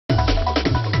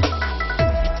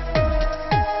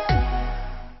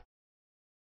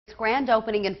grand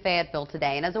opening in Fayetteville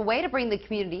today, and as a way to bring the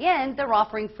community in, they're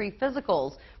offering free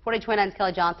physicals. 4029's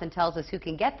Kelly Johnson tells us who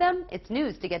can get them. It's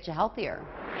news to get you healthier.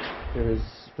 There is,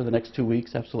 for the next 2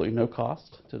 weeks, absolutely no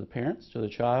cost to the parents, to the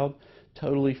child.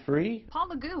 Totally free. Paul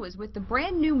Legou is with the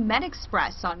brand new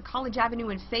MedExpress on College Avenue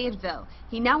in Fayetteville.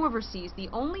 He now oversees the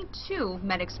only 2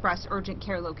 MedExpress urgent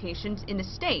care locations in the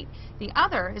state. The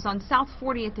other is on South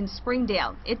 40th in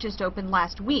Springdale. It just opened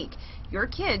last week. Your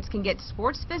kids can get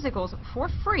sports physicals for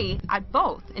free at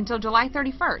both until July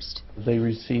 31st. They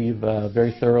receive a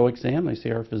very thorough exam. They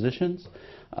see our physicians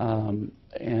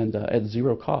and at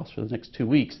zero cost for the next 2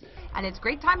 weeks. And it's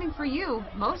great timing for you.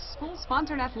 Most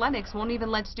school-sponsored athletics won't even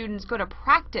let students go to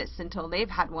practice until they've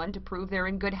had one to prove they're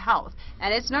in good health.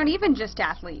 And it's not even just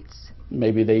athletes.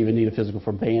 Maybe they even need a physical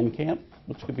for band camp,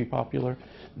 which could be popular.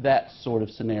 That sort of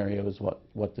scenario is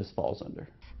what this falls under.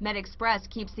 MedExpress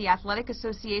keeps the Athletic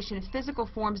Association physical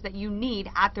forms that you need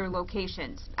at their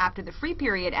locations. After the free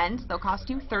period ends, they'll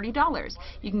cost you $30.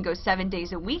 You can go 7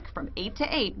 days a week from 8 to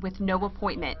 8 with no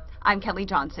appointment. I'm Kelly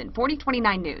Johnson,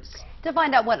 4029 News. To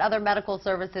find out what other medical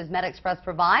services MedExpress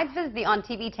provides, visit the On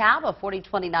TV tab of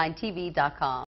 4029tv.com.